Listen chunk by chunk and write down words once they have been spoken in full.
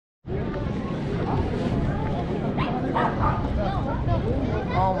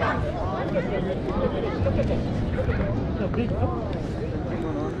Oh my. You're beautiful.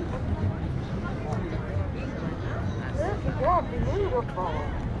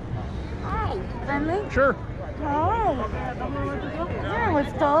 Hi, friendly? Sure. Hi. You're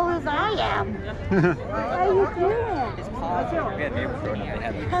as tall as I am. How you doing?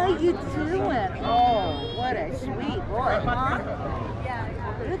 How you doing? Oh, what a sweet boy, huh?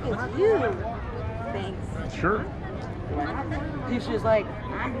 Look at you. Thanks. Sure. She's just like,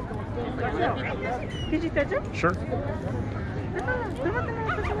 could you touch him? Sure.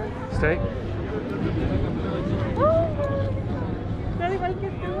 Stay.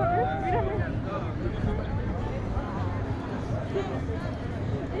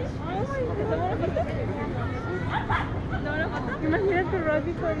 Imagínate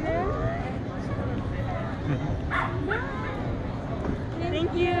Robbie con él.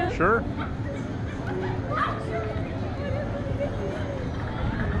 Thank you. Sure.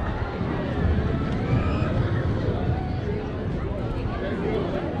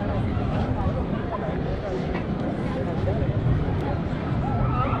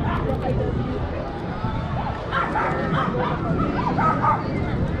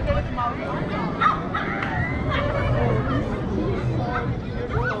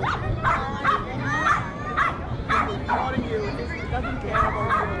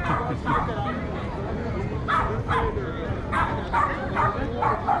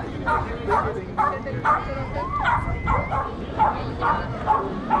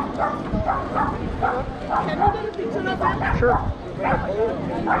 Sure.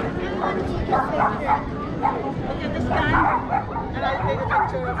 Okay, this time, and I'll take a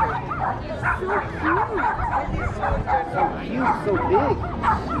picture of it. So big.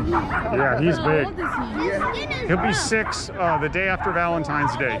 Yeah, he's big. How old is he? He'll be 6 the day after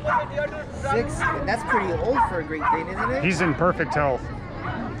Valentine's Day. 6? That's pretty old for a Great Dane, isn't it? He's in perfect health.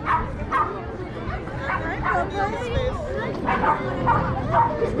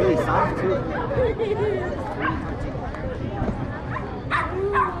 It's really soft too.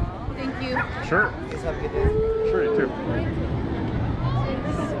 Thank you. Sure. Just have a good day. Sure, you too.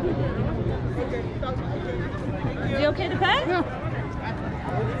 Is he okay to pet? Yeah.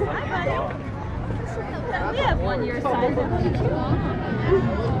 Hi, buddy. We have 1 year size.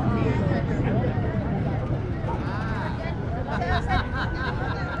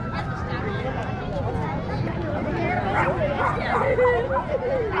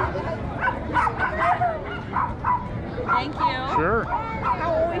 Thank you. Sure.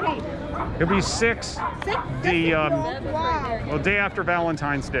 How old is he? He'll be 6 the Wow. well, day after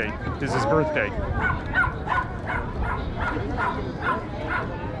Valentine's Day is his birthday.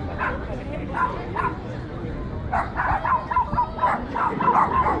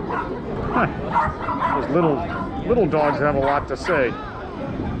 Huh. Those little dogs have a lot to say.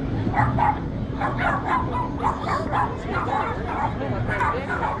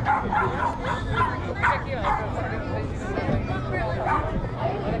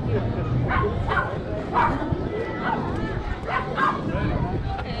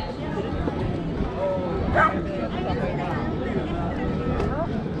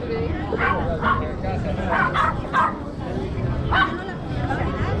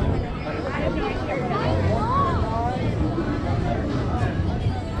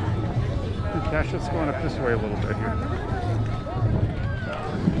 Cash, it's going up this way a little bit here.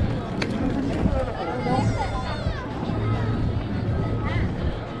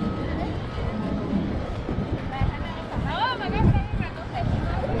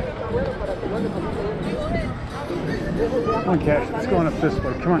 Come on, Cash, it's going up this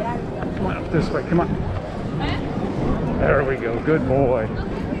way. Come on. Come on up this way. Come on. There we go. Good boy.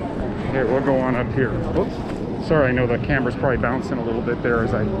 Here, we'll go on up here. Oops. Sorry, I know the camera's probably bouncing a little bit there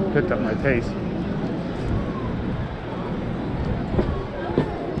as I picked up my pace.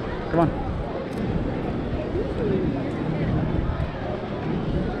 Come on.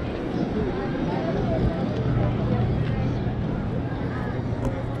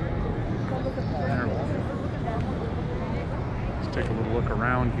 There we go. Let's take a little look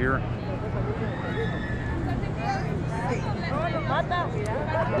around here.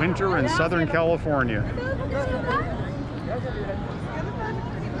 Winter in Southern California.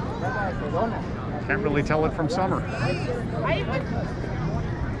 Can't really tell it from summer.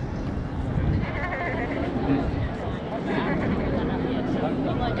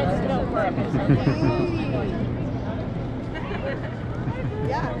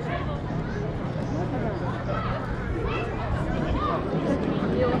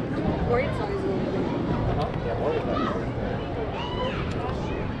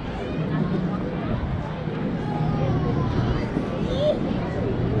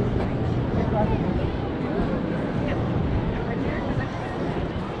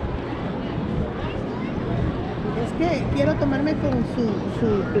 tomarme con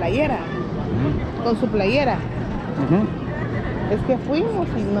su playera. Con su playera. Es que fuimos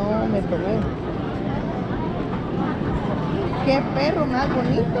y no me tomé. Qué perro más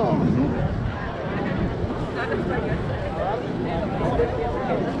bonito.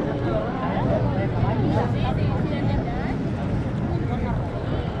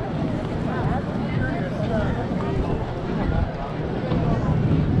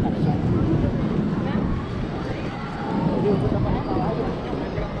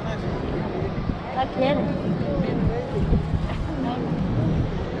 I can't.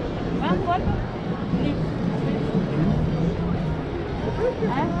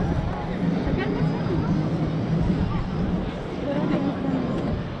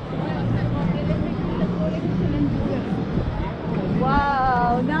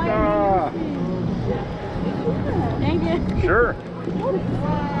 Wow, now thank you. Sure.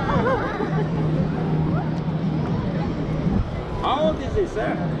 How old is he,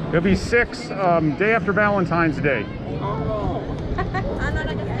 sir? He'll be 6 day after Valentine's Day. Oh.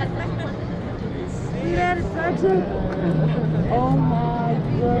 That's such a... Oh my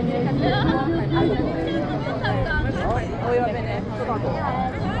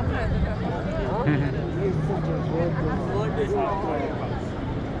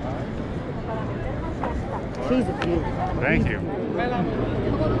She's a beauty. Thank you.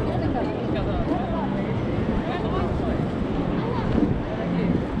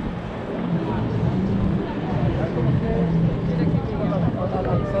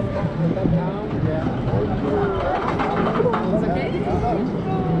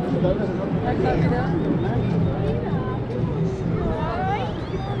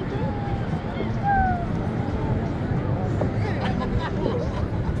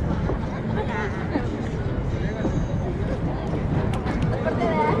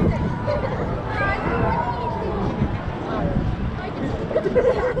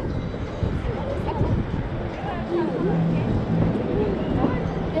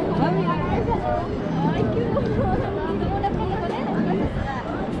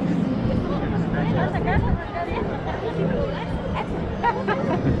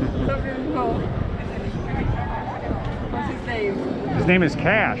 His name is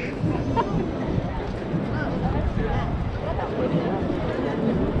Cash.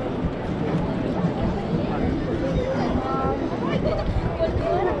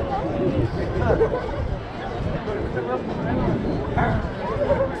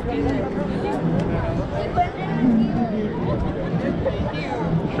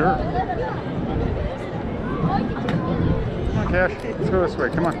 Sure. Come on, Cash. Let's go this way.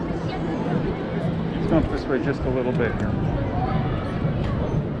 Come on. Let's go up this way just a little bit here.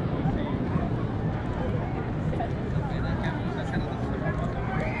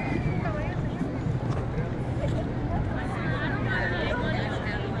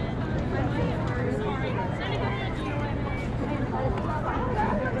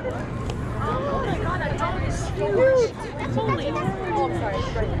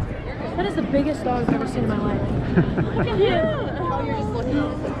 That is the biggest dog I've ever seen in my life. Look at him. Oh, you're just looking at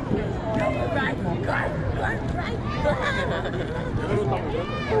him.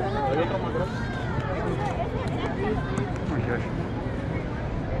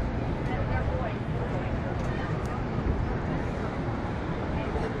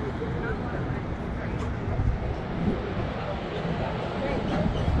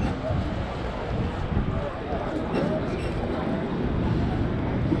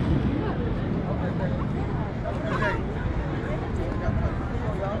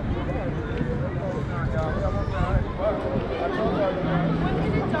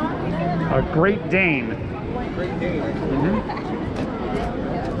 A Great Dane. Great Dane.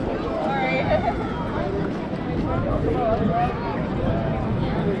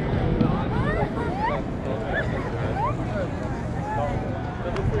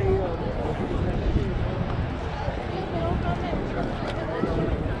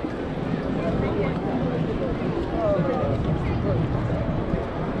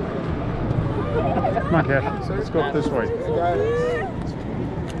 Come on, Cash. Let's go up this way.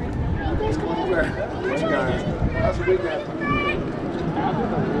 Which guy? That's a big guy.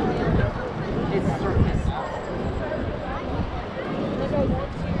 It's circus.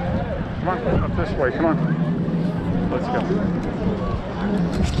 Come on, up this way. Come on. Let's go.